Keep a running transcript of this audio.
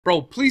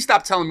Bro, please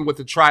stop telling me what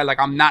to try like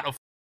I'm not a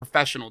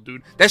professional,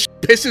 dude. That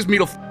shit pisses me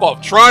the fuck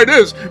off. Try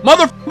this.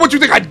 What you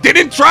think I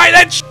didn't try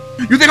that shit?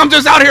 You think I'm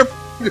just out here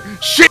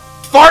shit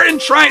farting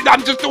trying?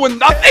 I'm just doing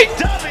nothing?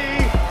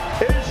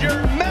 Dubby is your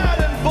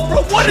Madden Bowl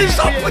Bro, what is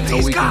up with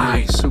these weekend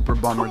guys? is super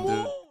bummer,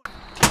 dude.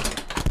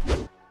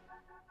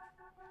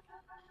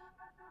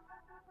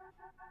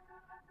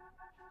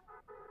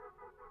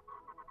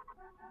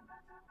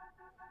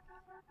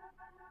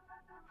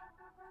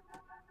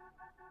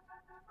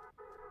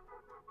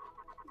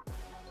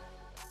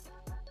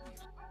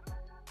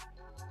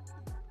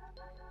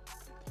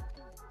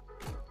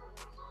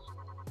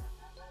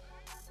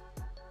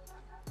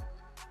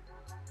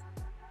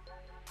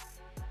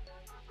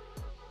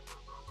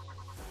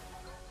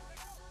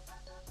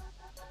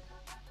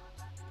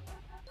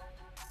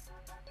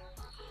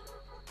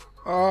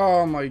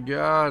 Oh my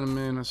god,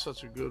 man, that's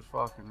such a good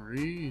fucking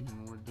read,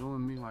 and we're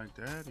doing me like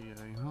that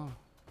today, huh?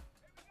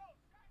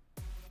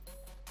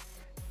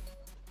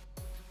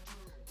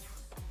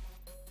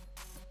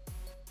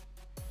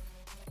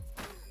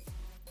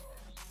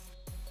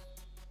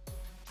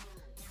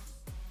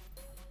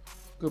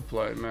 Good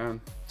play,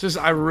 man. Just,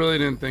 I really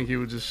didn't think he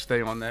would just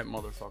stay on that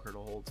motherfucker the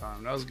whole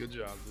time. That was a good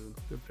job, dude.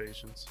 Good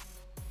patience.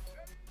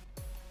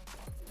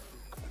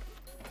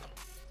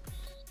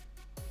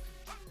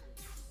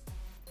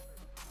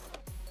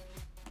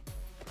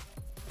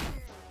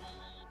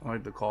 I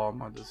like the call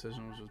my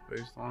decision was just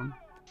based on.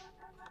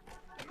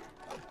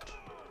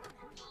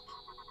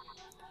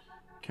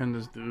 Can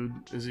this dude,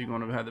 is he going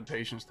to have the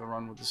patience to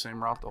run with the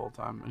same route the whole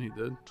time? And he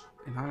did.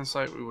 In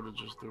hindsight, we would have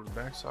just threw the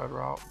backside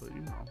route, but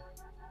you know.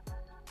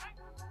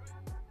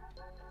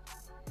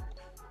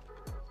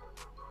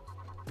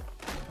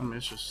 I mean,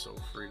 it's just so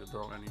free to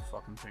throw any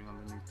fucking thing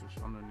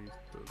underneath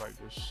like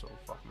this, so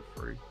fucking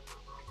free.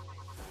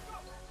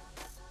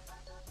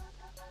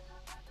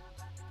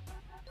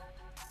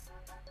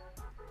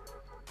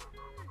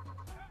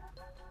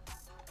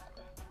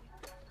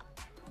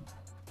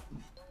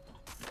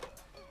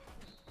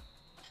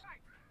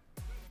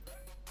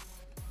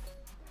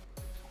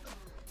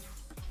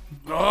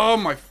 Oh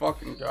my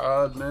fucking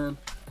god, man.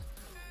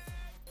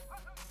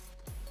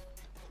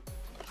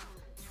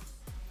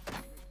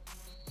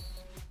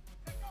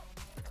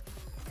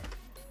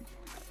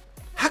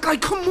 Like,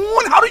 come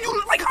on, how do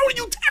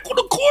you tackle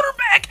the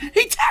quarterback?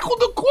 He tackled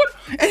the quarter,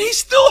 and he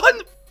still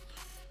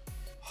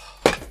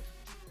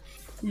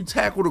You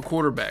tackle the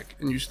quarterback,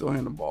 and you still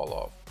hand the ball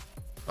off.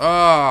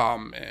 Oh,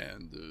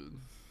 man, dude.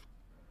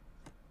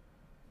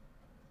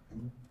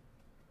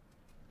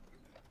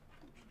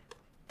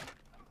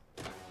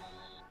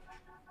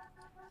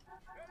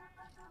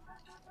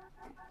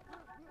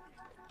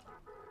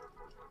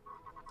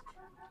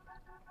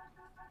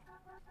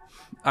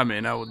 I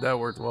mean, that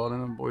worked well,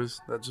 didn't it, boys?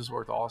 That just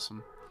worked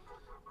awesome.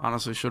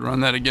 Honestly, should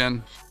run that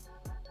again.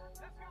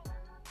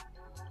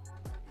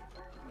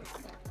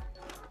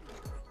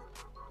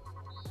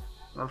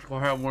 That's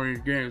gonna have one of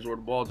these games where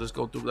the ball just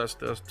go through.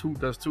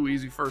 That's two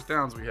easy first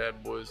downs we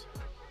had, boys.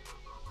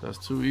 That's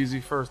 2 easy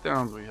first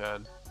downs we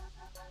had.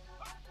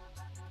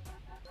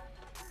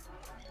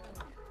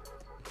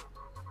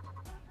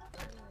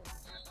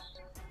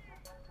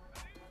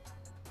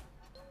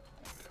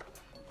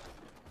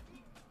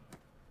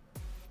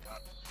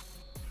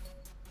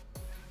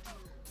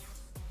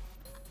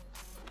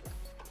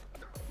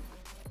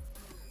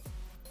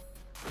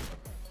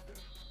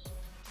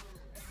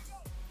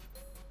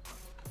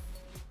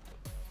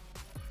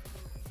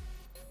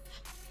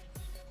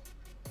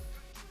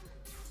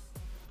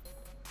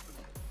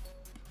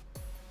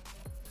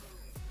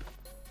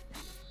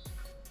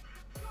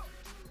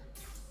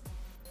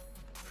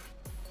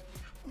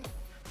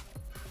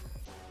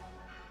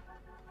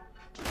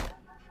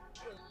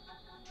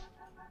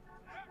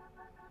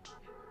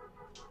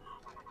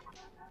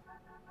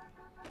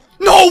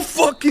 No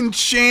fucking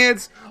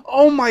chance.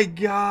 Oh my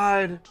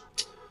god.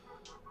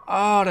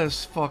 Oh,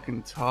 that's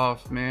fucking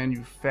tough, man.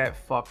 You fat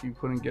fuck. You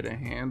couldn't get a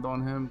hand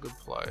on him. Good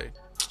play.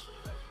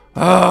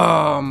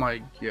 Oh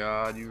my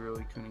god. You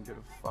really couldn't get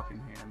a fucking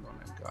hand on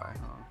that guy,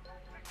 huh?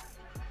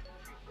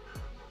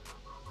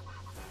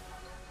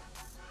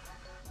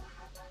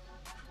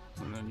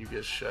 And then you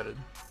get shedded.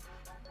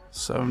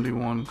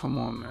 71. Come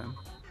on, man.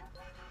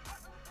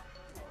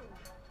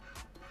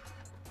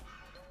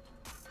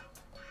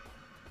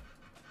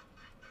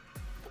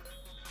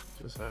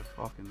 Just had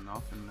fucking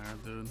nothing there,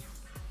 dude.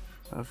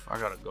 I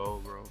gotta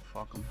go, bro.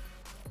 Fuck him.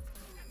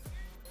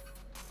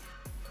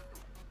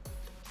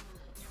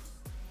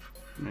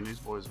 I mean, these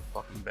boys are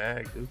fucking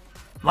bag, dude.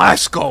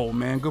 Let's go,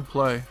 man. Good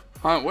play.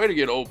 Way to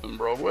get open,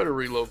 bro. Way to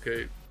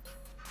relocate.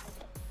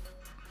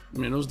 I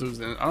mean, those dudes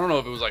didn't. I don't know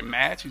if it was like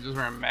match. He just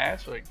ran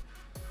match. Like,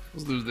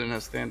 those dudes didn't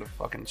have stand a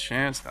fucking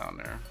chance down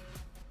there.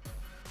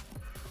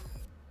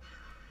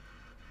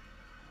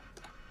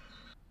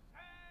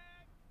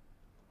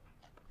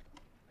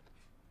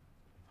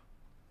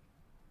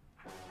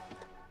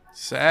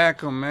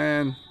 Sack him,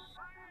 man.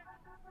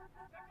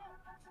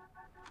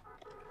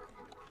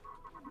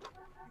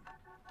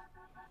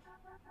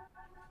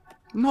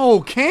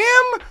 No, Cam?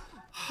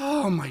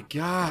 Oh my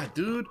god,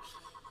 dude.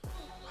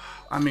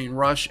 I mean,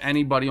 rush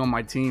anybody on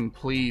my team,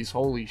 please.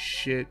 Holy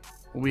shit.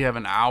 We have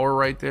an hour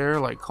right there.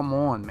 Like, come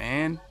on,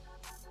 man.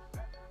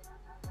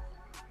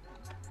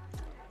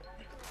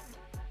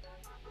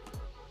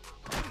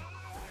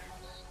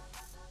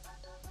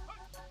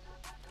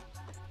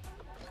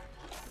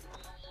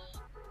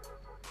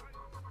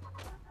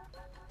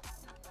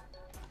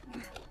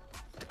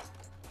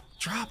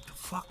 Drop the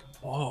fucking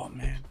ball,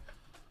 man.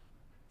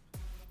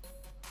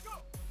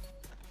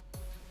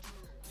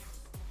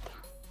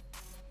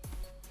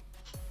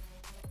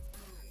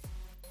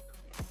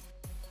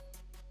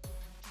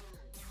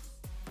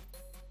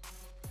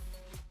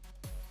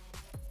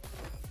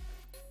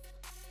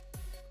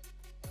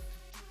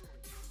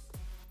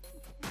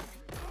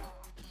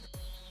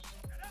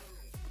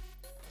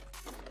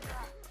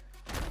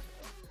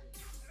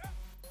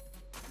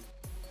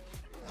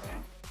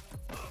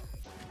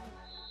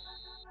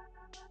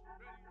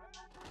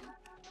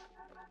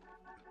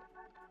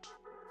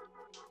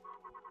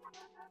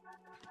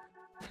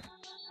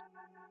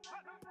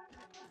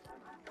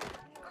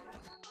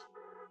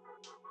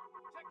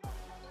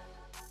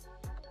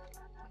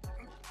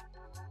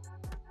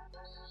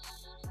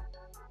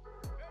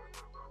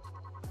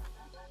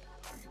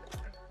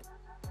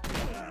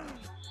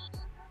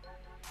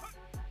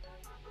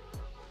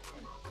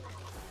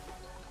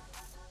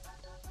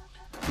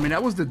 I mean,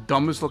 that was the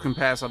dumbest looking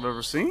pass I've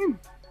ever seen.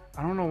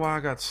 I don't know why I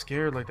got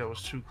scared like that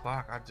was 2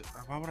 o'clock.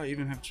 Why would I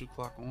even have 2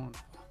 o'clock on?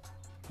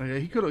 Like, yeah,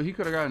 he could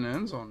have gotten the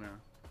end zone there.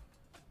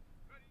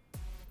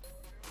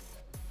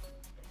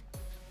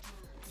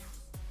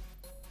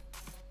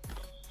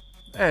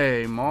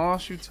 Hey,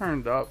 Moss, you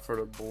turned up for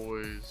the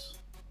boys.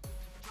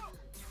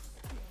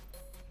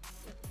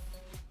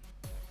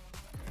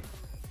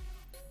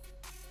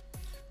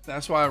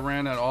 That's why I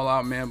ran that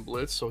all-out man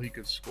blitz so he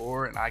could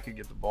score and I could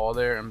get the ball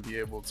there and be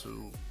able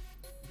to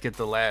get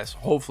the last,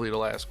 hopefully the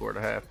last score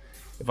to have.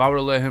 If I would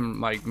have let him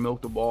like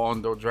milk the ball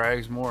and throw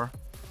drags more,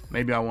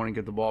 maybe I wouldn't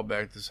get the ball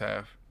back this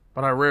half.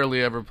 But I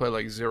rarely ever play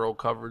like zero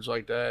coverage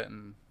like that.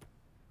 And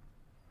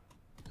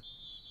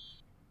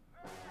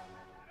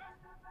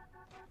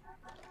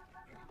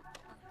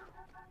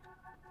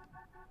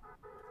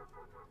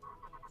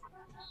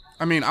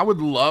I mean, I would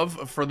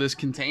love for this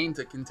contain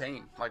to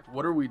contain. Like,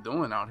 what are we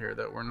doing out here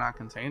that we're not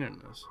containing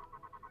this?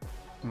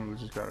 I mean, we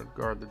just gotta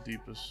guard the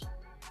deepest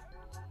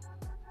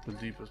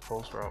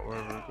post route,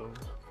 wherever it goes.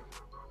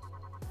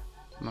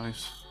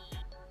 Nice.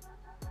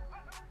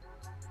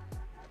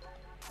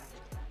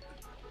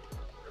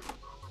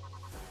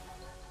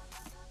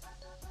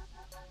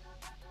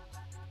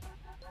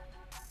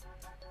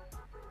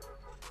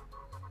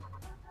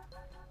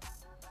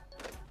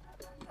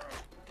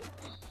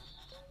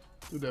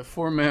 Dude, that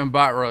 4-man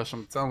bot rush,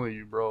 I'm telling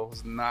you, bro,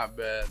 was not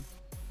bad.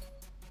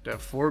 That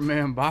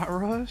 4-man bot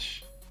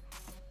rush?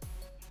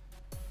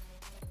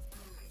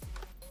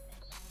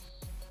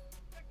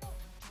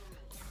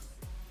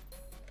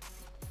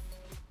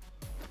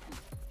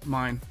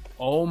 Mine.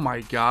 Oh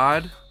my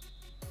god.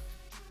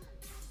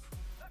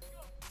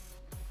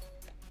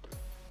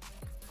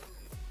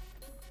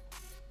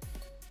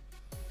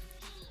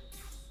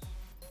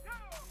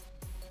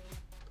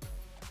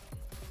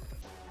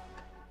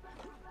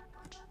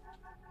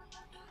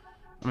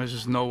 I mean, there's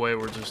just no way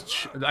we're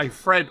just like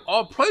Fred.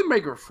 Oh,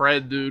 playmaker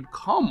Fred, dude.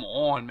 Come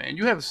on, man.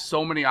 You have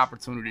so many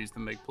opportunities to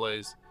make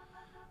plays.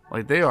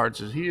 Like, they are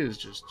just, he is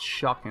just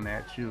chucking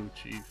at you,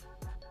 Chief.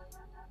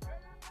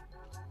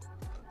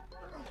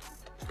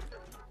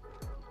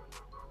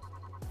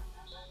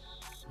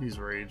 He's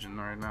raging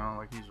right now.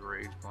 Like, he's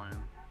rage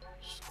playing.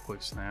 Just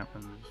quick snap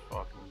and just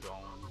fucking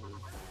going,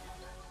 dude.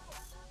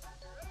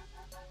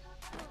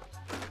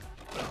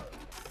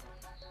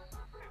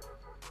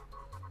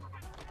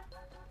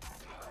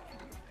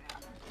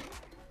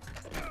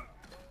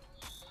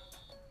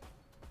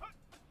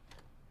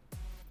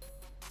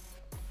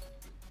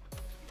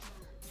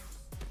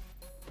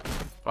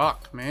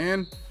 Fuck,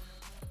 man.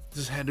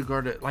 Just had to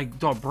guard it. Like,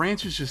 dog,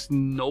 Branch is just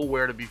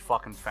nowhere to be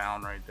fucking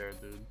found right there,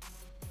 dude.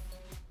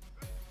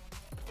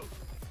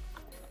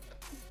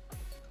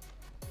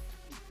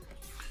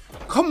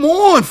 Come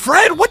on,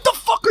 Fred. What the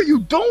fuck are you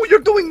doing? You're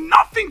doing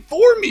nothing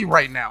for me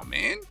right now,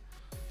 man.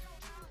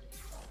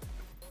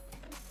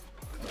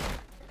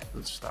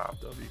 Good stop,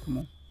 Dubby. Come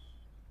on.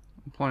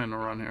 I'm playing the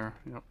run here.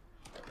 Yep.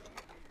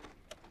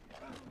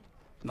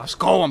 Let's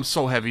go. I'm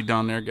so heavy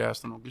down there,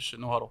 Gaston. Don't get shit.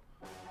 No huddle.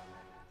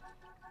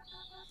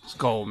 Let's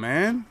go,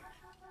 man.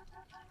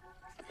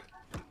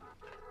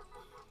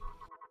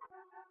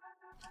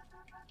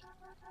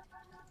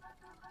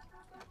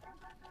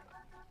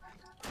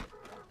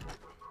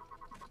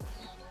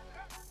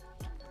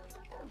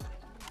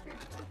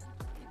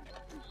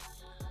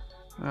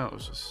 That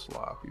was just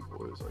sloppy,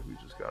 boys. Like, we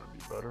just got to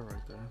be better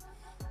right there.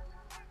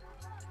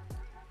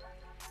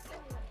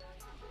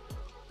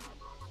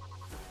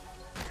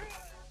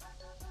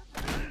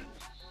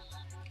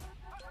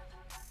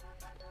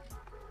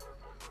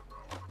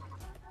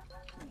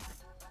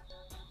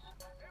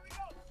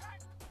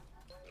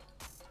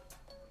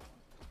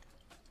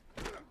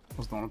 I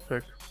was doing a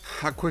pick.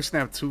 I quick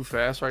snapped too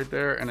fast right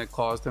there, and it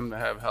caused him to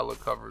have hella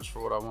coverage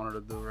for what I wanted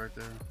to do right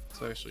there.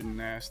 It's actually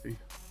nasty.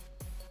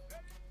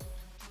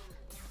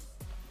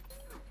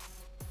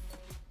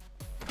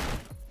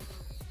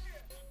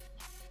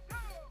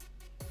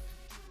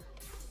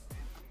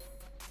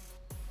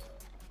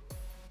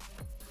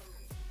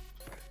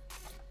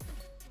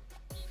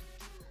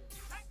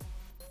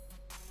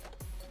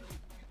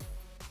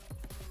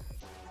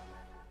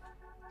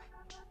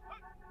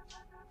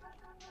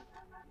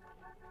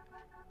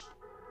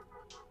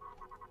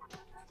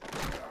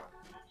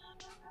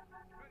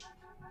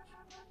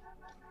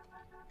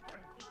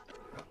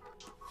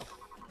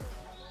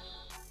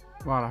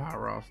 A lot of hot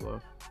routes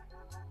left.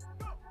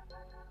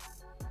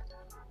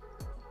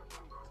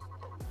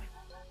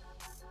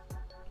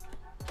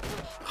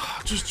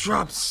 Just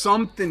drop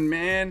something,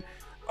 man.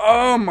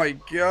 Oh my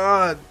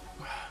god.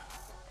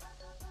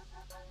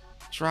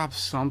 Drop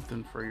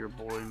something for your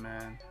boy,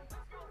 man.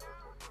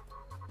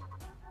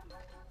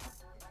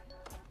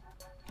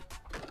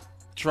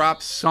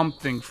 Drop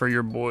something for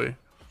your boy.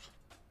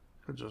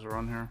 Could just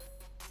run here.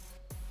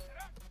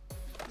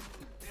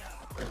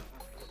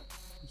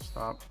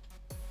 Stop.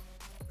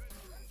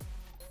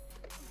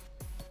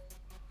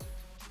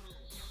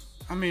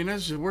 I mean,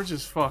 we're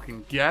just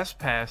fucking guess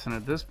passing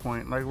at this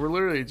point. Like, we're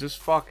literally just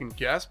fucking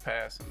guess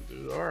passing,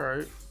 dude. All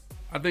right.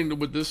 I think that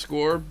with this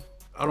score,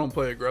 I don't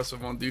play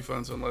aggressive on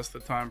defense unless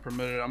the time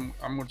permitted. I'm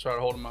gonna try to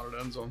hold him out of the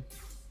end zone.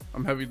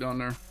 I'm heavy down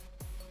there.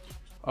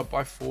 Up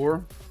by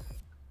 4.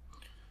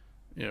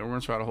 Yeah, we're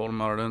gonna try to hold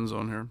him out of the end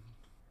zone here.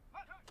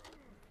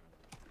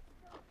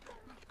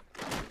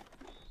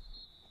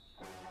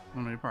 I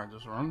mean, he probably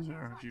just runs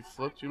there. If you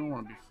flipped, you don't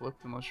want to be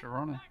flipped unless you're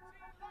running.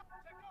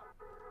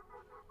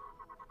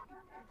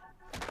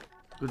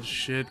 Good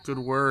shit, good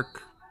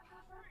work.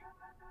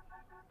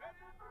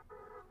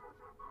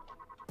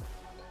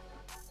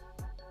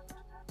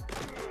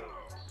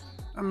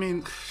 I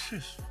mean,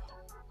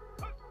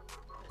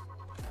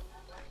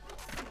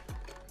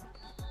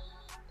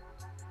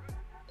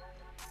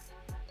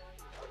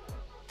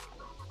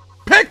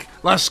 pick!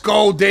 Let's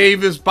go,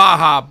 Davis,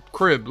 Baja,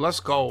 Crib. Let's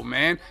go,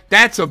 man.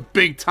 That's a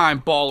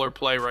big-time baller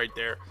play right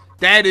there.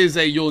 That is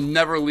a you'll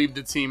never leave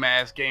the team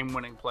ass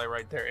game-winning play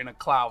right there in a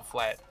cloud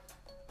flat.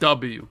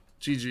 W.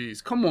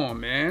 GG's. Come on,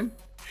 man.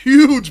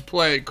 Huge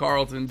play,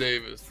 Carlton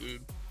Davis,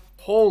 dude.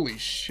 Holy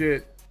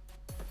shit.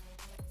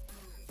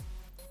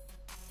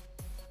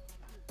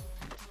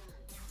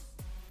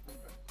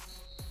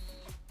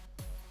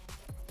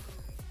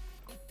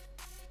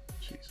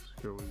 Jesus,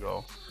 here we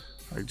go.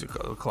 Like, the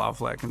cloud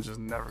flat can just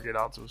never get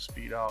out to a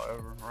speed out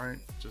ever, right?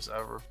 Just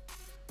ever.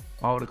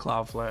 Why would a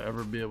cloud flat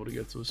ever be able to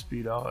get to a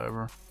speed out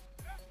ever?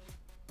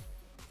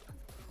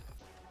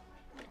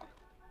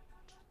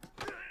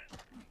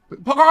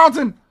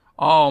 Carlton!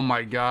 Oh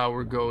my god,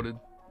 we're goated.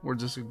 We're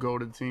just a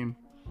goated team.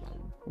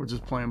 We're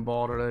just playing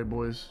ball today,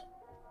 boys.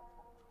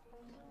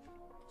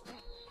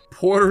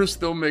 Porter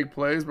still make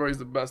plays, bro. He's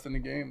the best in the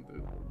game,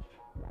 dude.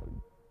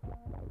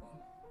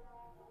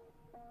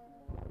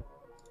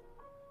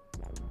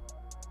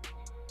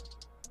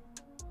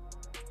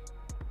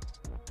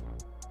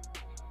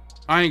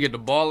 I ain't get the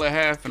ball at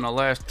half in the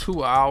last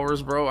 2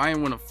 hours, bro. I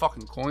ain't win a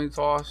fucking coin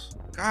toss.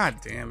 God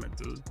damn it,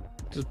 dude.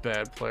 Just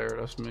bad player.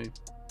 That's me.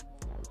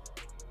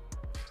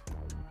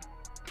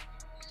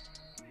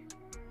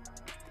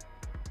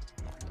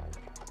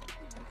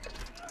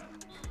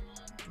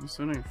 This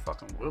ain't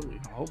fucking Willie.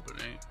 I hope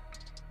it ain't.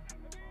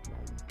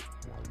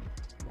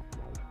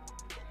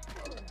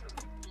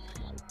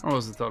 I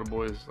was to tell the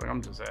boys, like,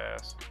 I'm just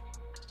ass.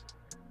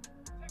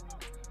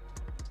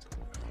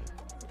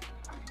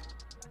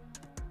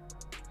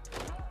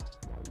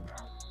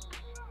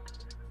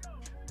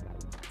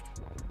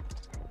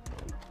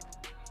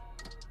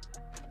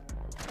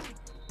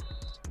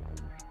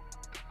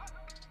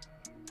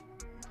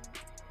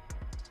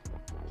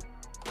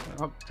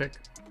 I'll pick.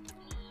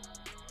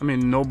 I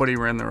mean, nobody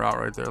ran their route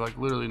right there. Like,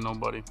 literally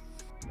nobody.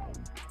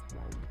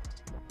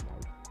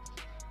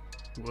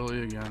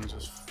 Willie again,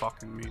 just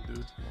fucking me,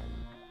 dude.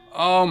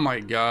 Oh my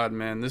god,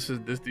 man. This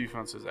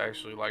defense is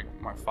actually like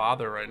my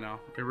father right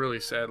now. It really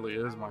sadly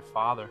is my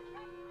father.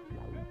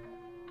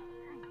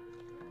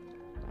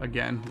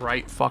 Again,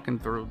 right fucking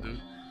through,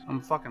 dude. I'm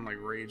fucking like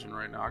raging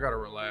right now. I gotta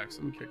relax.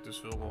 Let me kick this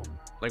field goal.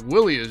 Like,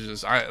 Willie is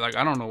just, I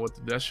don't know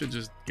what that shit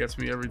just gets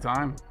me every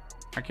time.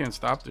 I can't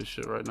stop this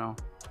shit right now.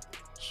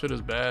 Shit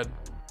is bad.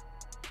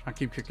 I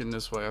keep kicking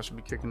this way. I should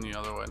be kicking the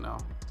other way now.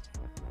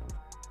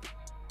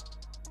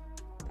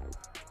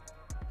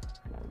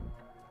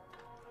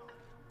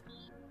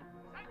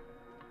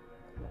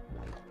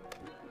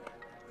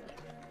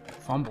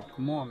 Fumble.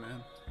 Come on,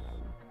 man.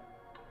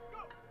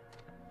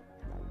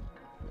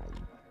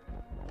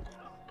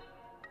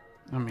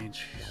 I mean,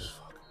 Jesus.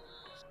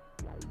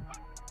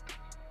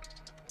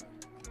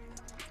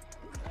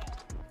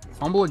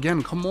 Fumble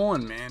again. Come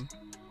on, man.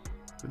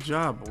 Good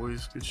job,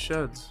 boys. Good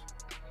sheds.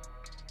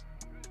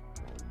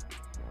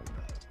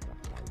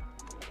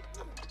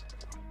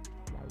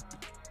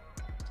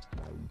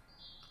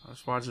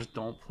 That's why I just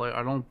don't play.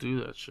 I don't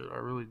do that shit. I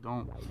really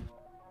don't.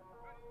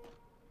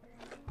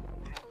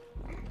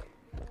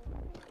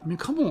 I mean,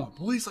 come on,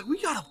 boys. Like,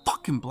 we gotta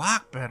fucking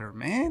block better,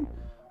 man.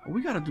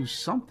 We gotta do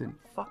something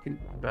fucking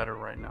better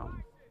right now.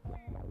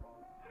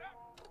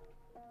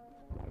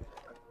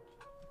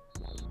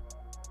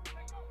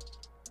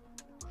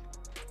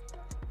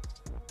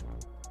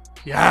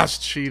 Yes,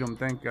 cheat him.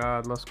 Thank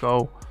God. Let's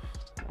go.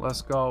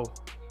 Let's go.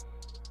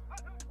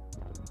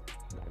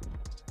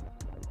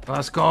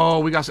 Let's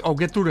go. We got. Oh,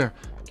 get through there.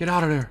 Get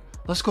out of there.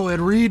 Let's go,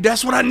 Ed Reed.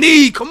 That's what I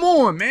need. Come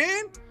on,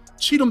 man.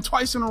 Cheat him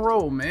twice in a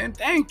row, man.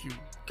 Thank you.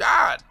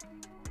 God.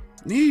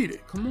 Need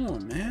it. Come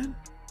on, man.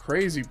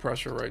 Crazy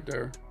pressure right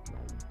there.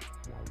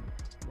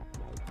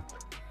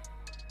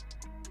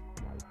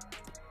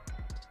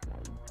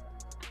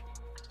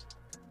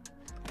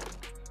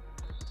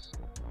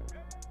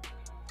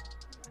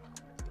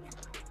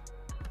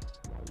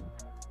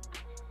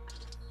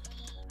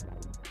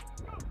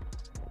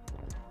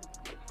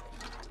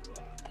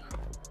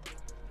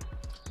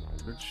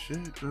 Good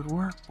shit. Good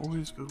work,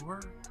 boys. Good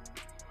work.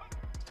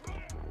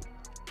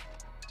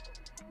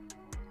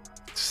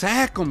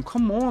 Sack him.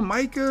 Come on,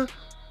 Micah.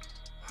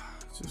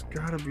 Just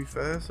gotta be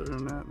faster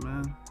than that,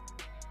 man.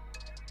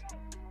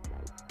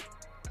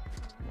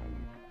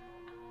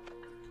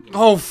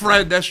 Oh,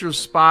 Fred, that's your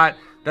spot.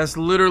 That's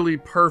literally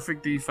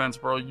perfect defense,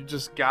 bro. You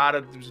just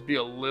gotta just be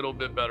a little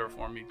bit better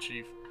for me,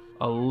 Chief.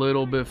 A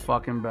little bit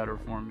fucking better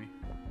for me.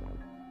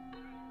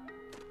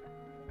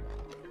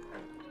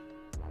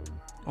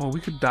 Oh,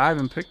 we could dive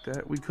and pick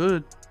that. We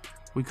could.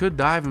 We could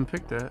dive and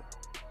pick that.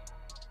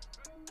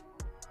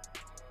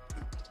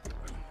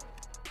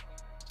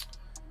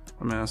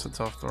 I mean, that's a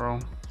tough throw.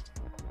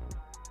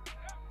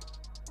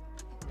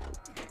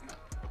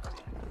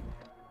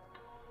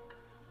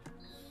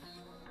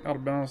 Out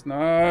of bounds.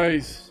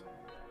 Nice.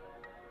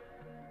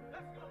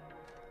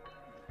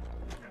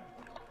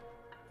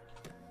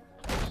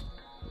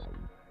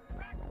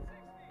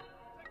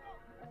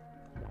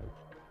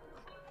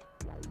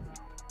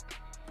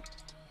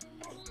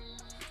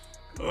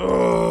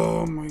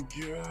 Oh my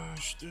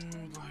gosh,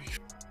 dude. Like,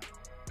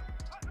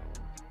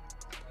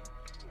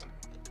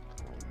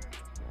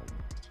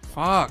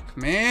 fuck,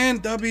 man.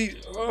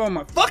 Dubby. Oh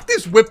my. Fuck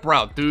this whip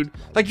route, dude.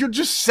 Like, you're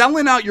just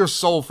selling out your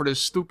soul for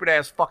this stupid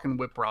ass fucking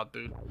whip route,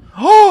 dude.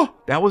 Oh,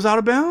 that was out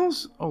of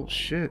bounds? Oh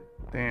shit.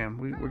 Damn,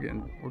 we're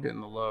getting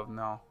the love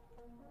now.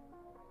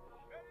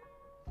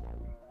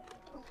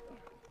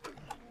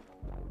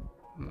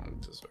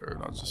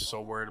 I was just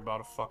so worried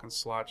about a fucking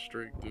slot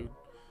streak, dude.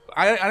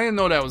 I didn't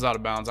know that was out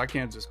of bounds. I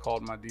can't just call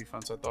my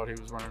defense. I thought he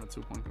was running a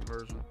 2-point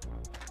conversion.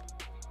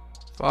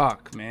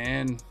 Fuck,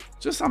 man.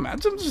 I'm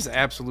just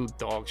absolute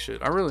dog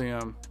shit. I really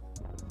am.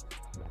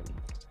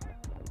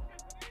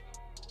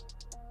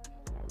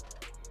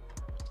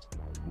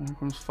 Here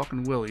comes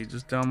fucking Willie,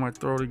 just down my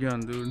throat again,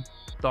 dude.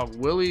 Dog,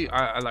 Willie,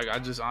 I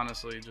just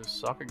honestly just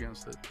suck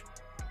against it.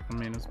 I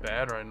mean, it's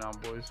bad right now,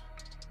 boys.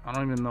 I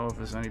don't even know if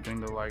it's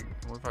anything to like.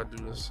 What if I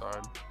do this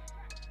side?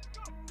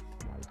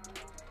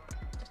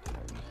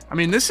 I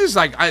mean, this is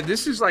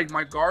like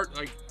my guard.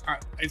 Like,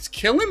 it's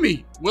killing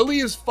me. Willie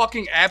is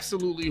fucking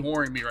absolutely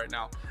whoring me right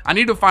now. I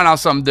need to find out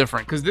something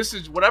different, because this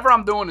is, whatever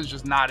I'm doing is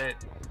just not it.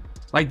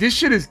 Like, this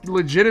shit is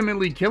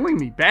legitimately killing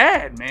me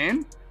bad,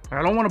 man. Like,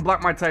 I don't want to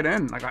block my tight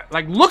end.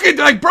 Like, look at,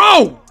 like,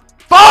 bro.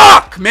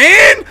 Fuck,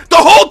 man. The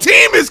whole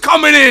team is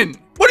coming in.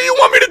 What do you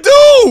want me to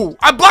do?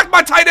 I blocked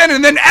my tight end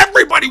and then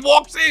everybody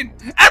walks in.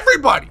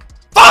 Everybody.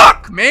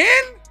 Fuck,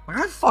 man. Like,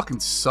 I fucking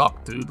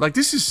suck, dude. Like,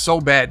 this is so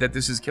bad that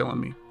this is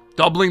killing me.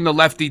 Doubling the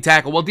lefty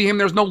tackle. Well, DM,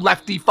 there's no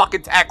lefty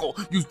fucking tackle.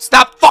 You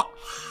stop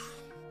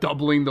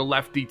doubling the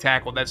lefty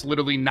tackle. That's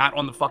literally not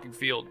on the fucking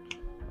field.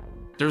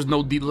 There's no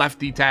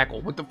lefty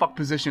tackle. What the fuck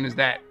position is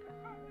that?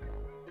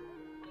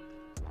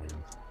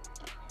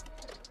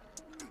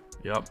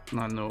 Yep,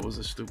 I know it was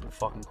a stupid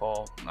fucking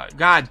call.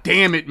 God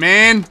damn it,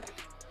 man.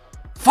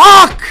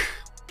 Fuck!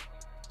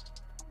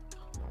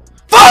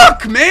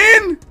 Fuck,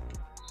 man!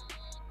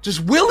 Just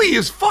Willie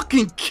is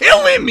fucking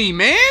killing me,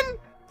 man.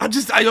 I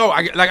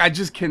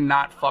just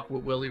cannot fuck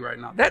with Willie right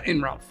now. That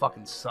in route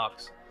fucking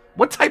sucks.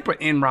 What type of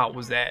in route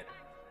was that?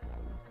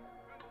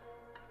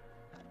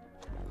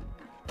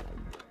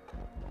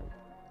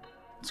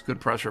 It's good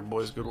pressure,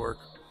 boys. Good work.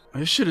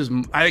 This shit is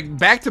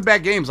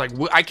back-to-back games. Like,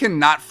 I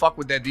cannot fuck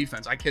with that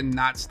defense. I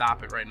cannot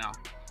stop it right now.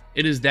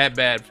 It is that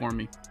bad for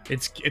me.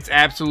 It's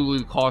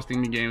absolutely costing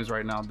me games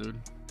right now, dude.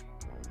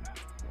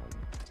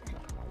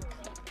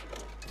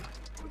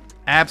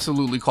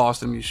 Absolutely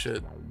costing me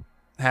shit.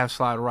 Half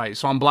slide right.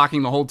 So I'm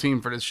blocking the whole team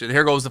for this shit.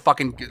 Here goes the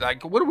fucking,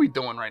 like, what are we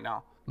doing right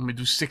now? Let me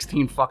do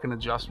 16 fucking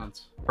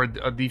adjustments for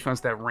a defense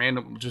that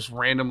just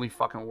randomly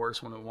fucking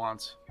works when it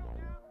wants.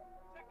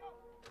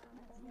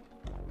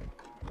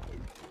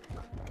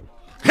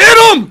 Hit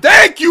him!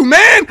 Thank you,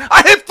 man!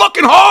 I hit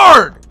fucking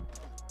hard!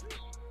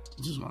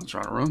 I just want to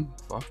try to run.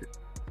 Fuck it.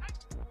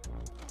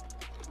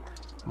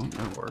 Oh,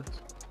 that worked.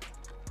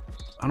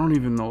 I don't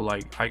even know,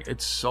 like,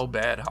 it's so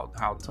bad how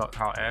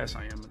ass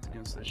I am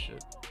against this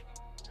shit.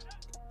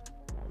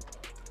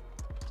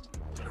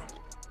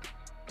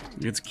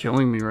 It's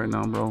killing me right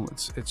now, bro.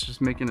 It's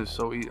just making it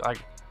so easy.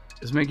 Like,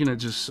 it's making it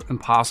just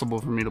impossible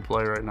for me to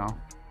play right now.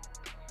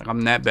 Like,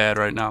 I'm that bad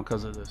right now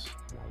because of this.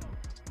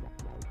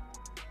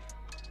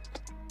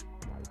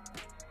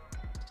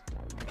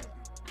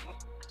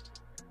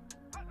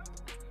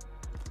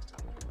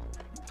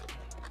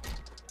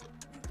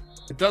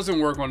 It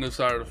doesn't work on this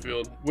side of the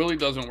field. Willie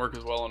doesn't work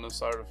as well on this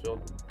side of the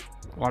field.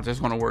 Watch,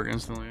 it's gonna work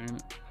instantly, ain't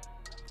it?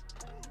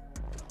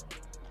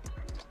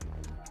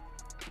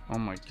 Oh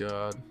my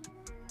god.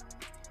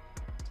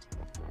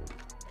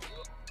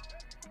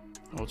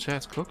 Oh,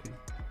 chat's cooking.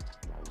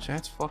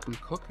 Chat's fucking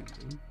cooking,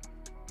 dude.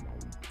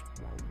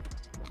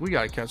 We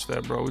gotta catch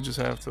that, bro. We just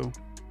have to.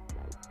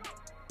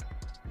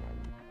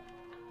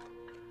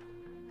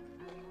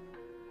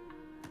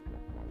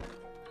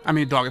 I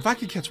mean, dog, if I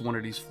could catch one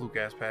of these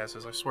fluke-ass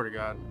passes, I swear to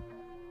God.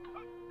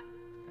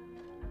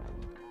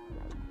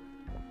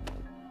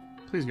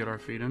 Please get our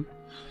feet in.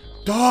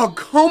 Dog,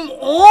 come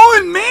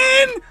on,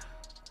 man!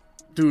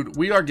 Dude,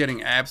 we are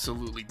getting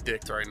absolutely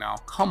dicked right now.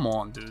 Come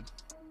on, dude.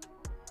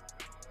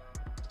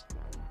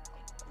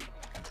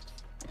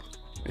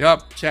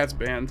 Yup, chat's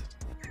banned.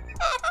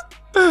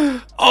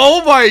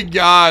 Oh my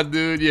god,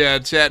 dude. Yeah,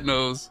 chat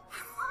knows.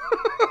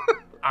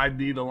 I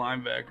need a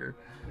linebacker.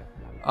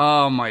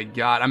 Oh my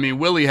god. I mean,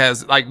 Willie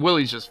has, like,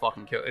 Willie's just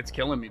fucking it's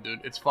killing me, dude.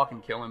 It's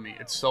fucking killing me.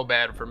 It's so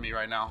bad for me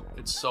right now.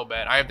 It's so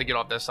bad. I have to get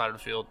off that side of the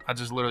field. I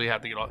just literally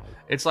have to get off.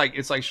 It's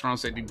like strong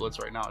safety blitz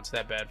right now. It's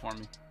that bad for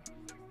me.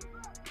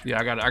 Yeah,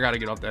 I gotta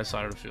get off that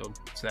side of the field.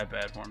 It's that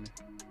bad for me.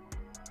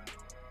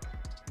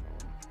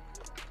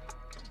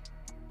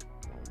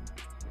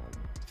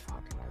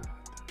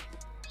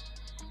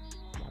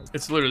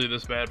 It's literally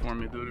this bad for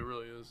me, dude. It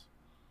really is.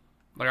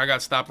 Like, I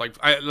got stopped.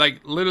 Like,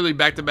 literally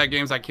back-to-back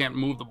games, I can't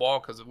move the ball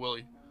because of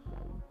Willie.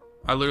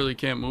 I literally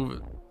can't move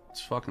it.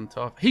 It's fucking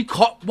tough. He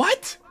caught...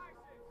 What?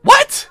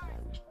 What?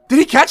 Did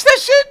he catch that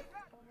shit?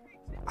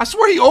 I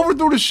swear he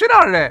overthrew the shit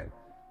out of that.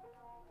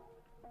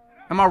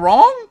 Am I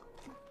wrong?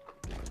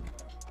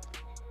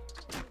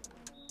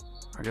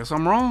 I guess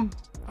I'm wrong.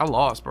 I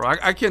lost, bro.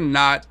 I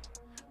cannot...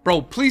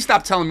 Bro, please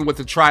stop telling me what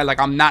to try like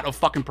I'm not a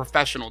fucking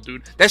professional,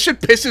 dude. That shit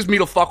pisses me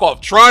the fuck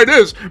off. Try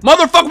this.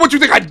 Motherfucker, what you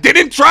think? I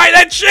didn't try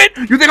that shit?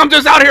 You think I'm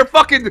just out here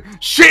fucking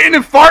shitting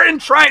and farting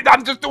trying?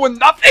 I'm just doing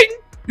nothing?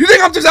 You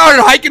think I'm just out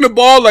here hiking the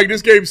ball like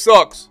this game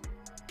sucks?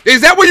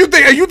 Is that what you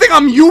think? You think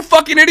I'm you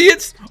fucking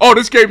idiots? Oh,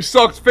 this game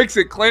sucks. Fix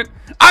it, Clint.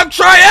 I've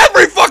tried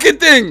every fucking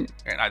thing.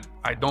 And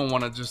I don't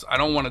want to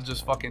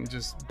just fucking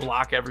just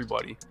block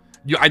everybody.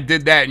 I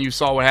did that and you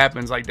saw what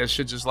happens. Like, that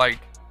shit just like...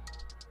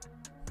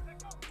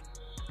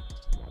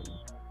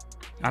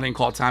 I didn't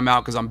call timeout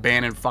because I'm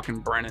banning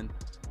fucking Brennan.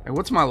 Hey,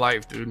 what's my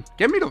life, dude?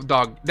 Get me the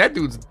dog. That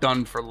dude's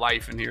done for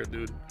life in here,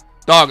 dude.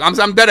 Dog,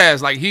 I'm dead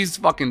ass. Like, he's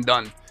fucking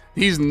done.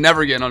 He's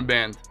never getting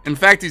unbanned. In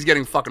fact, he's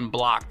getting fucking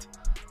blocked.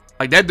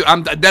 Like, that dude,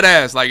 I'm dead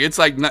ass. Like, it's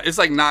like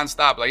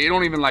nonstop. Like, he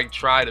don't even like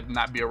try to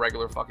not be a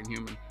regular fucking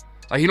human.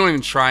 Like, he don't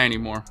even try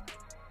anymore.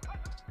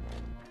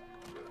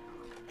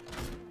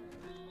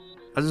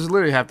 I just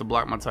literally have to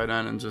block my tight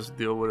end and just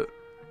deal with it.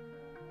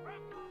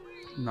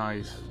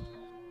 Nice.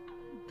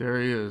 There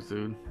he is,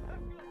 dude.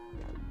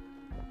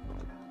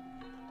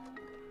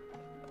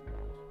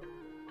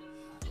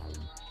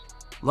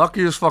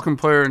 Luckiest fucking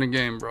player in the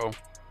game, bro.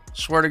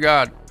 Swear to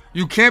God.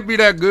 You can't be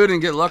that good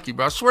and get lucky,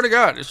 bro. I swear to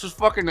God. It's just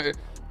fucking...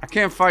 I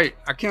can't fight.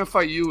 I can't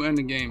fight you in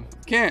the game.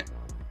 I can't.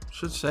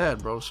 Shit's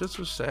sad, bro. Shit's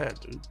just sad,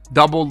 dude.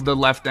 Double the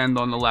left end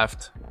on the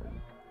left.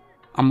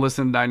 I'm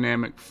listening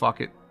dynamic.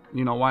 Fuck it.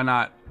 You know, why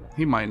not?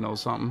 He might know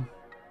something.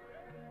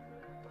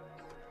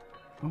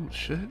 Oh,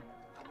 shit.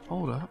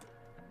 Hold up.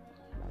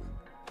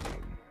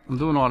 I'm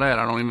doing all that.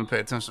 I don't even pay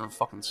attention to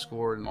fucking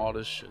score and all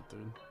this shit,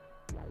 dude.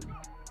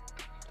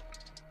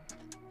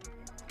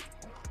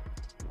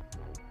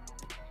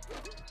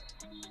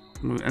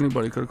 I mean,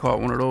 anybody could have caught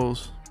one of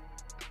those.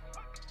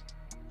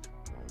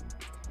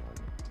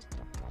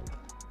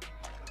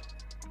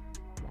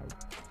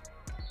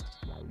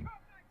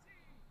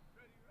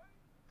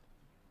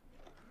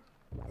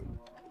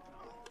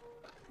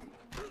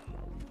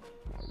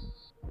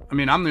 I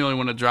mean, I'm the only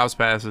one that drops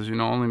passes, you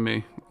know, only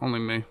me. Only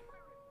me.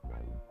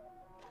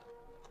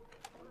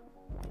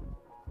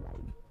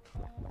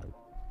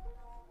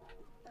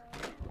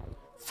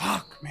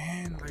 Fuck,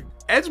 man. Like,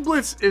 edge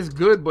blitz is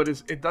good, but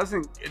it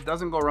doesn't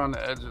go around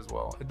the edge as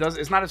well.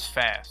 It's not as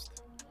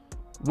fast.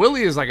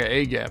 Willie is like an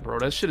A gap, bro.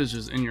 That shit is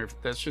just in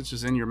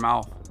your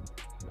mouth.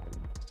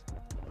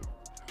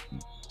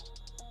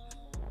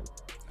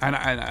 And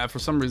I for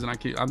some reason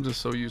I'm just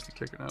so used to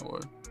kicking that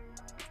way.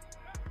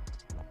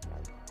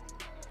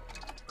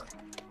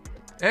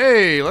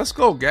 Hey, let's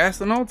go,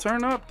 Gastineau.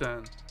 Turn up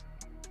then.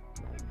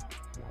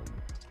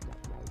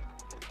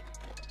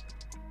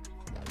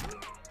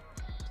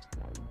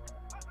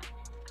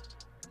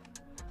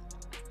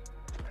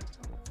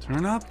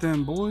 Turn up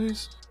then,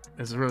 boys.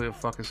 It's really a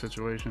fucking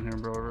situation here,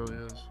 bro. It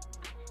really is.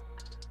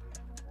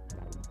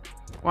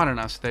 Why didn't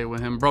I stay with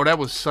him? Bro, that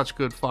was such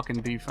good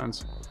fucking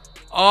defense.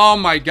 Oh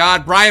my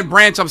God, Brian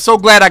Branch, I'm so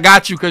glad I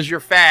got you because you're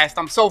fast.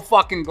 I'm so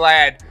fucking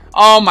glad.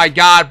 Oh my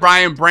God,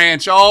 Brian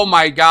Branch. Oh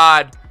my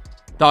God.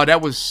 Dog,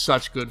 that was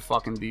such good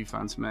fucking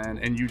defense, man.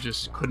 And you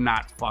just could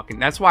not fucking.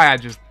 That's why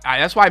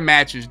that's why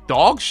match is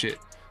dog shit.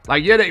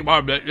 Like, yeah,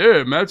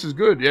 match is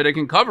good. Yeah, they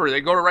can cover. They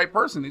go to the right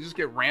person. They just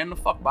get ran the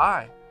fuck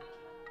by.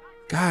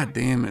 God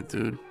damn it,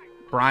 dude.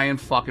 Brian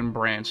fucking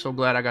Branch. So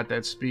glad I got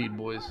that speed,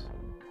 boys.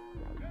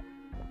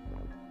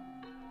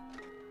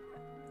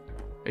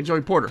 Hey,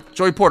 Joey Porter.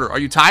 Joey Porter, are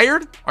you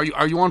tired?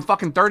 Are you on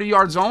fucking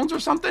 30-yard zones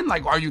or something?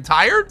 Like, are you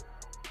tired?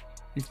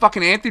 You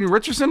fucking Anthony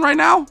Richardson right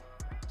now?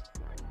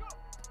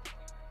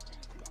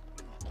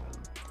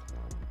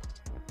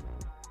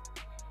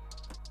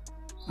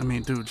 I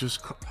mean, dude,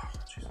 just... Oh,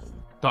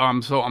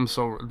 dog, I'm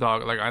so...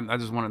 Dog, like, I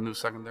just want a new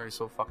secondary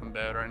so fucking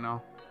bad right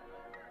now.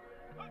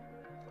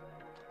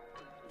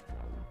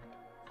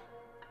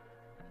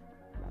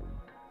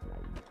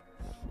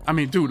 I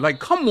mean, dude, like,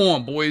 come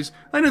on, boys.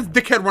 Like, this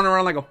dickhead running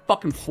around like a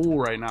fucking fool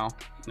right now.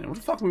 Man, what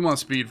the fuck do we want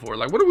speed for?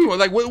 Like, what do we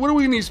want? Like, what do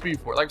we need speed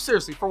for? Like,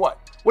 seriously, for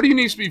what? What do you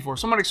need speed for?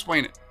 Someone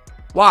explain it.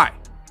 Why?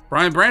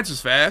 Brian Branch is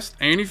fast.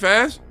 Ain't he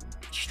fast?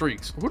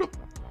 Streaks. Who the...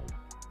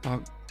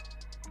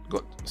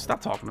 go,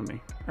 stop talking to me.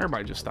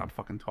 Everybody just stop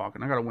fucking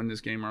talking. I gotta win this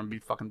game or I'm be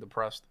fucking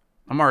depressed.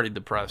 I'm already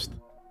depressed.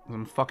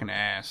 I'm fucking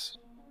ass.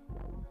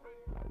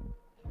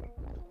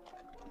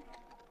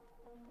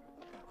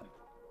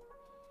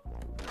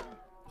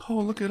 Oh,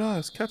 look at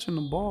us catching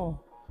the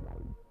ball.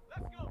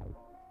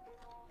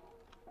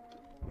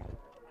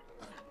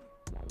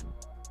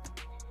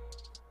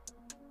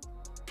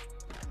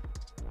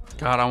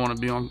 God, I want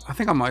to be on. I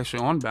think I'm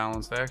actually on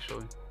balanced,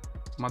 actually.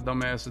 My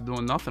dumb ass is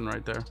doing nothing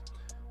right there.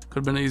 Could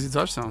have been an easy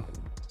touchdown.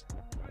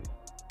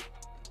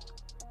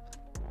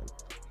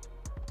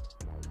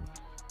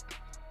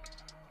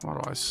 Why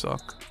do I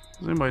suck?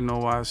 Does anybody know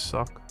why I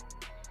suck?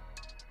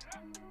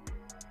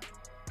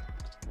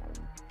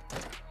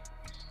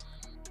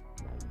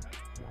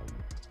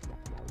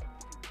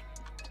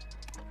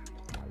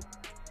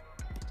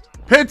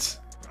 Hits!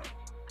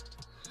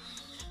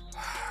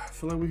 I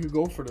feel like we could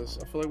go for this.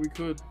 I feel like we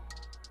could.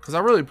 Because I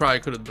really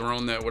probably could have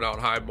thrown that without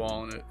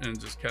highballing it and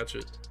just catch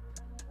it.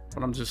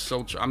 But I'm just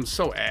so... I'm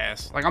so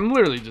ass. Like, I'm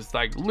literally just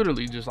like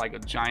a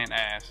giant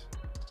ass.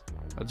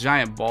 A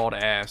giant bald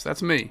ass.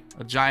 That's me.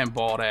 A giant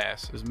bald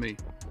ass is me.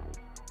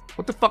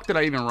 What the fuck did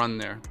I even run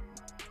there?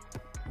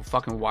 A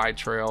fucking wide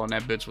trail and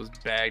that bitch was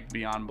bagged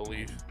beyond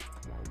belief.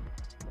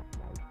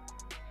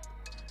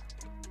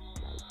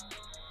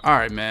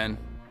 Alright, man.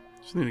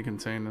 Just need to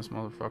contain this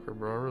motherfucker,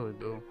 bro. I really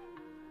do.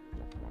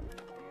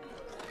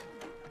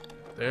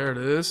 There it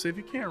is. See if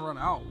you can't run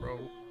out, bro.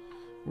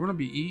 We're gonna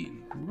be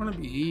eating. We're gonna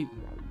be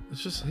eating.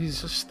 It's just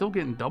he's just still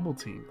getting double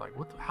teamed. Like,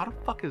 what? How the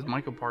fuck is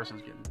Micah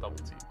Parsons getting double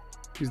teamed?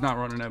 He's not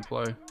running that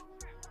play.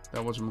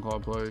 That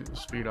whatchamacallit play.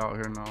 Speed out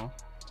here now.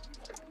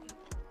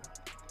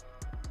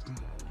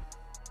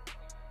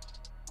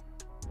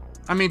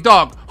 I mean,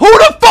 dog. Who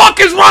the fuck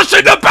is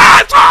rushing the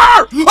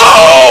passer?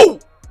 Oh!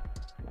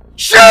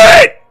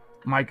 Shit!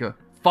 Micah,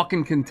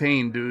 fucking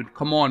contain, dude.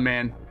 Come on,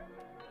 man.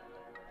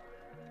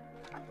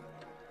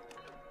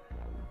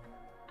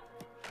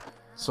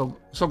 So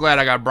glad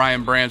I got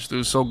Brian Branch,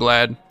 dude. So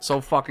glad.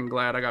 So fucking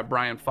glad I got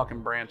Brian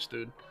fucking Branch,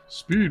 dude.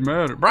 Speed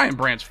matter. Brian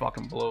Branch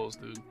fucking blows,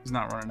 dude. He's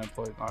not running that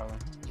play either.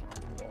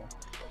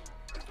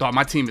 Dog,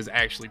 my team is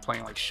actually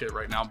playing like shit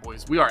right now,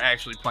 boys. We are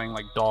actually playing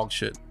like dog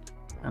shit.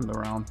 End the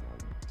round.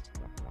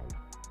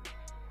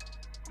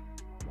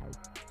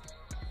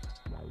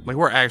 Like,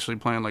 we're actually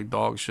playing like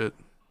dog shit.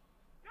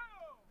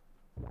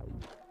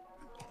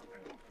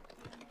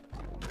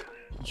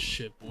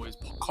 Shit, boys.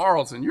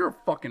 Carlson, you're a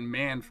fucking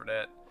man for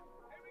that.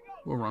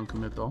 We'll run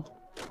commit, though.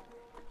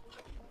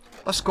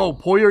 Let's go,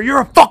 Poyer.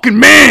 You're a fucking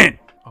man!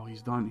 Oh,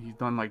 he's done. He's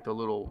done, like, the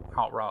little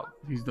out route.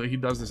 He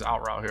does this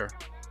out route here.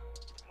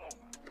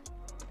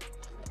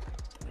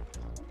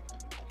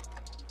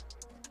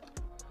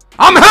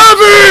 I'm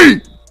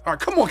heavy! All right,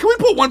 come on. Can we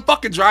put one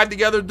fucking drive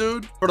together,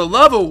 dude? For the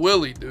love of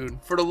Willie, dude.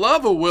 For the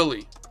love of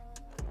Willie.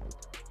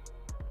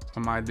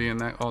 Am I doing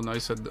that? Oh, no, he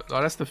said...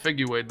 Oh, that's the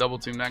figure weight. Double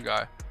team that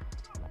guy.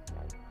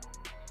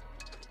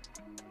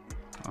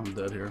 I'm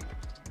dead here.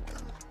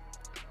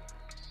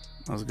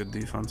 That was a good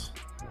defense.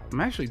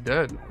 I'm actually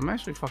dead. I'm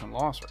actually fucking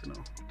lost right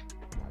now.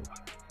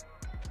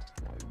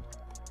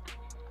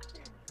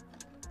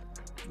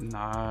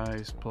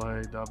 Nice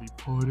play, Dubby.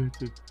 Put it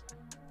to...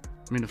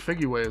 I mean, the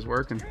figure way is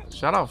working.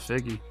 Shout out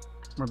Figgy.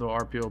 We're the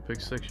RPO pick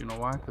 6. You know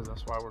why? Because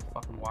that's why we're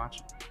fucking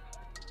watching.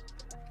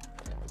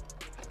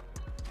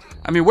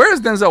 I mean, where does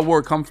Denzel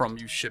Ward come from,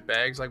 you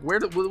shitbags? Like,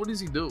 what does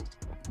he do?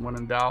 When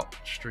in doubt,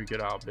 streak it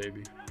out,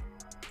 baby.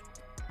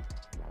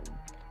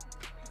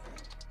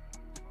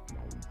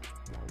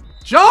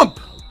 Jump!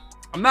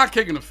 I'm not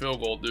kicking a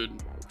field goal, dude.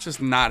 It's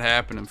just not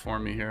happening for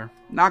me here.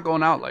 Not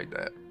going out like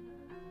that.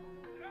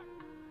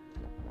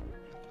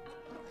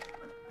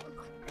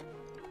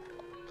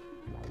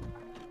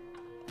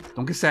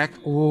 Don't get sacked.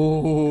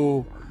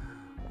 Oh.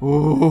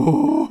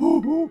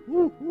 Oh.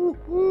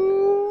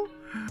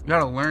 You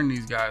gotta learn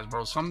these guys,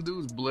 bro. Some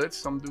dudes blitz.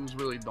 Some dudes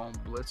really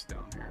don't blitz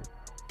down here.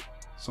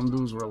 Some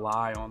dudes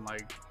rely on,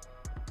 like,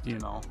 you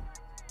know.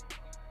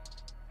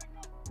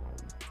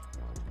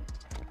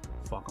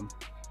 Fuck him.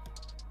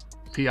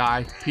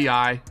 PI,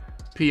 PI,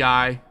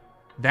 PI.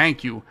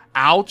 Thank you.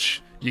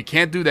 Ouch. You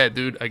can't do that,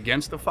 dude.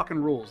 Against the fucking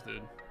rules,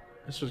 dude.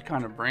 This was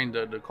kind of brain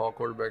dead to call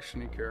quarterback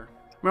sneak here.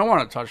 I mean, I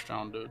want a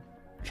touchdown, dude.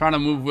 I'm trying to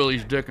move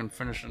Willie's dick and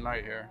finish the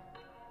night here.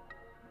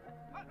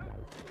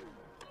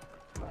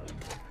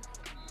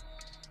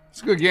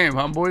 It's a good game,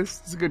 huh,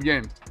 boys? It's a good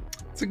game.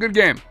 It's a good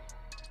game.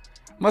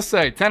 Must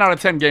say, 10 out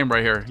of 10 game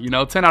right here. You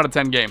know, 10 out of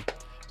 10 game.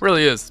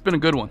 Really is. It's been a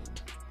good one.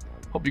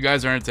 Hope you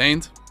guys are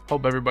entertained.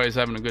 Hope everybody's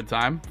having a good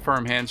time.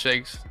 Firm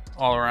handshakes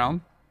all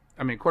around.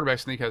 I mean, quarterback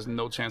sneak has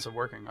no chance of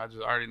working. I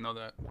already know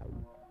that.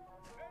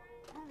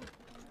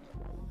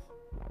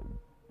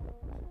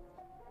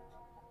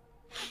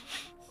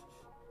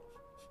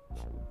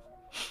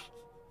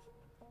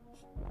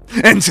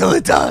 Until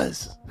it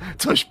does.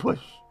 Tush push.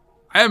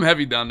 I am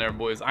heavy down there,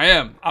 boys. I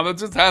am. I'm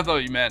just half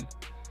of you, man.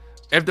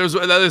 If there's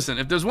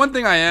one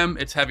thing I am,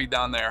 it's heavy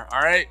down there.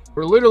 All right.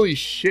 We're literally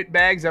shit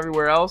bags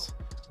everywhere else,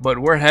 but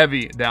we're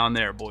heavy down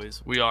there,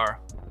 boys. We are.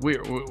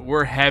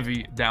 We're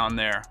heavy down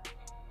there.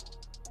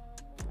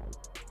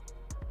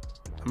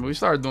 I mean, we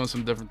started doing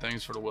some different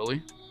things for the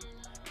Willie.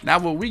 Now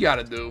what we got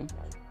to do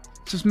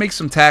is just make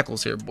some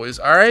tackles here, boys.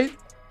 All right?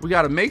 We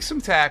got to make some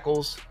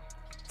tackles,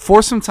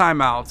 force some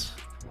timeouts.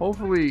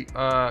 Hopefully,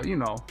 you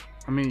know,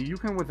 I mean, you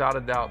can without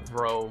a doubt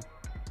throw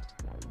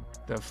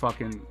that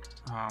fucking,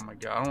 oh my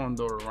God. I don't want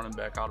to throw the running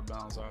back out of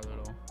bounds either,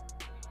 though.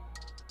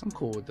 I'm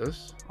cool with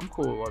this. I'm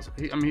cool with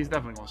what I mean, he's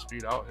definitely going to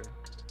speed out here.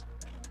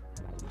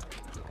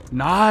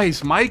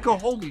 Nice, Micah.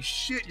 Holy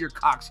shit, your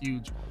cock's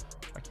huge.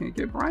 I can't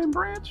get Brian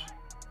Branch.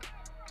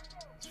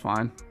 It's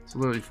fine. It's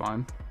literally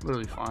fine.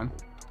 Literally fine.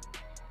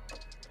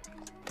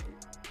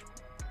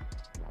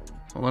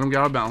 Don't let him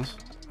get out of bounds.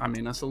 I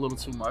mean, that's a little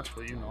too much,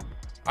 but you know.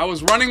 I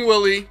was running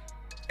Willie,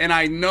 and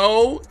I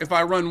know if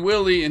I run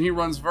Willie and he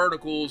runs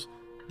verticals,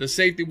 the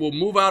safety will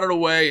move out of the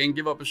way and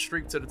give up a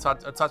streak to the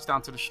a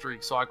touchdown to the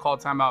streak. So I called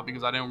timeout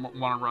because I didn't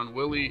want to run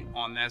Willie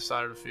on that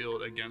side of the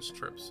field against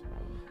trips.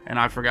 And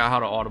I forgot how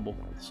to audible.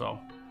 So,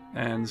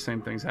 and the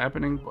same thing's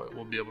happening, but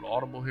we'll be able to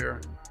audible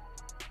here.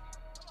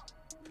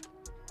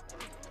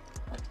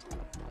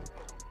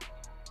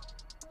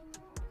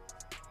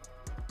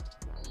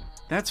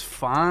 That's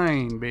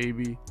fine,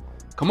 baby.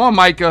 Come on,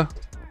 Micah.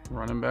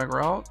 Running back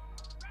route.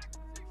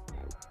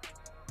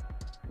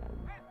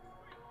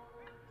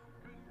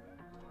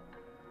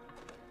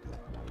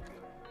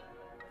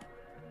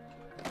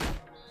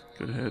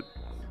 Good hit.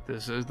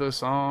 This is the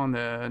song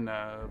that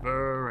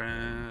never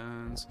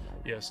ends.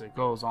 Yes, it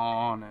goes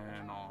on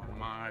and on,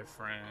 my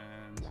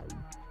friend.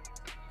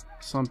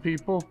 Some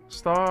people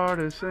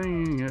started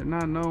singing it,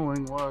 not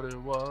knowing what it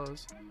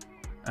was.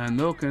 And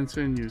they'll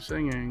continue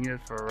singing it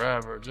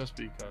forever just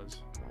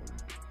because.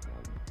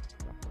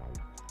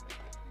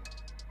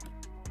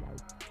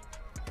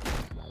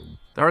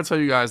 Did I ever tell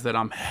you guys that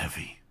I'm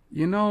heavy?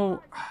 You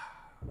know,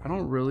 I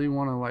don't really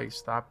want to like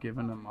stop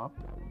giving them up.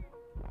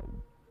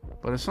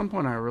 But at some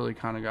point I really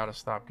kind of got to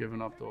stop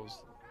giving up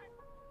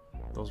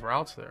those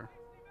routes there.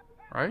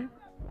 Right?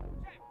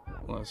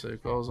 Unless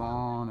it goes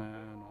on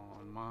and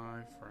on,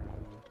 my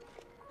friend.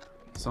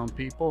 Some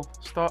people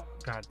stop.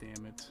 God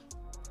damn it.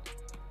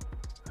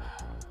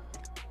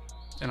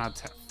 And I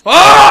tap.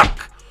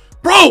 Fuck!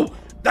 Bro!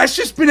 That's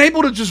just been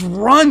able to just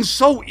run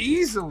so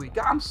easily.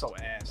 God, I'm so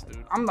ass,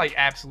 dude. I'm like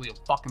absolutely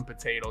a fucking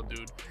potato,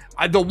 dude.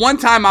 The one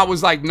time I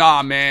was like,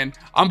 nah, man,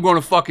 I'm going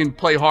to fucking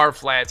play hard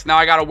flats. Now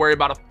I got to worry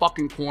about a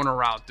fucking corner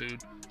route,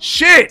 dude.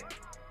 Shit!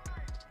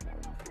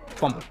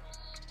 Fumble.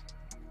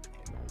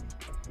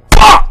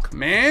 Fuck,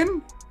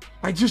 man!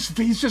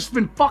 He's just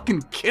been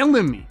fucking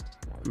killing me.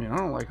 I mean, I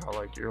don't like how,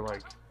 like, you're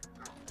like...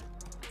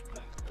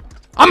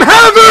 I'm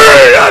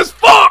heavy as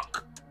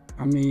fuck!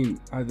 I mean,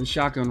 the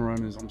shotgun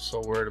run is... I'm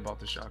so worried about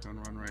the shotgun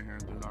run right here,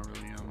 dude. I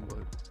really am, but...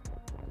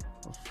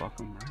 Well, fuck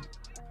him, right?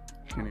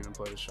 Can't even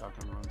play the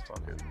shotgun run.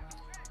 Fuck it.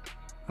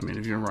 I mean,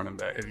 if you're running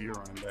back, if you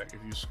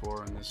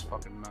score in this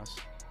fucking mess,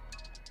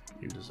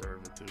 you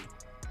deserve it, dude.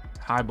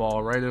 High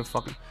ball right in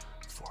fucking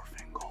fourth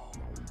and goal.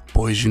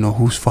 Boys, you know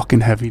who's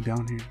fucking heavy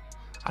down here?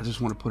 I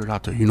just want to put it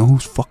out there. You know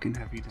who's fucking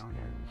heavy down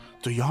here?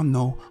 Do y'all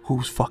know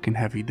who's fucking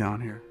heavy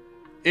down here?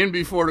 In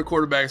before the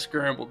quarterback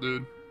scramble,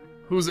 dude.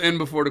 Who's in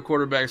before the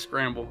quarterback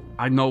scramble?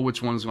 I know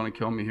which one's going to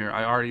kill me here.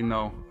 I already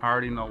know. I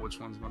already know which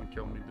one's going to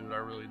kill me, dude. I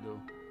really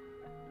do.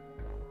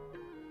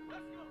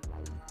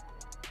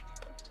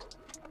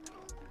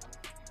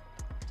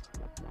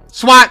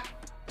 SWAT!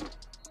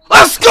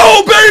 Let's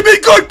go, baby!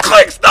 Good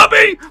clicks,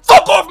 Dubby!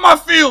 Fuck off my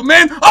field,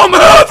 man! I'm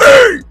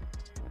heavy!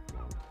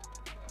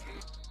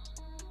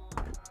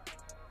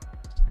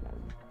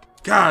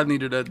 God, I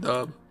needed that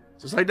dub.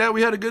 Just like that,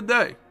 we had a good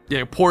day.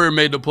 Yeah, Poirier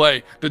made the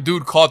play. The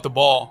dude caught the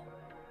ball.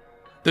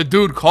 The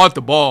dude caught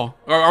the ball.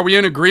 Are we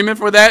in agreement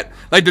for that?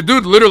 Like, the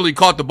dude literally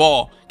caught the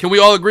ball. Can we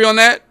all agree on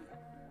that?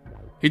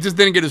 He just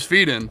didn't get his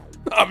feet in.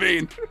 I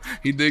mean,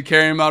 he did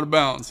carry him out of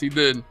bounds. He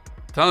did. I'm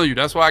telling you,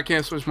 that's why I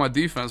can't switch my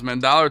defense, man.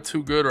 Dollar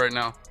too good right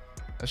now.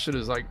 That shit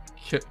is like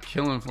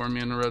killing for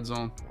me in the red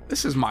zone.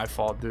 This is my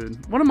fault,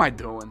 dude. What am I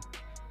doing?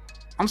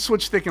 I'm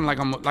switch sticking like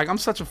I'm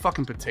such a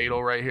fucking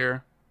potato right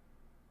here.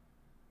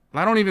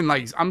 I don't even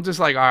like. I'm just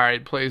like, all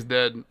right, play's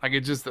dead. Like it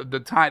just the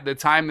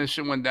time this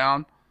shit went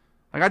down.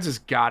 Like I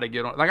just gotta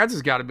get on. Like I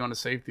just gotta be on the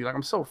safety. Like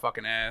I'm so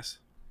fucking ass.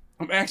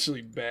 I'm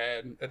actually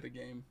bad at the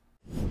game.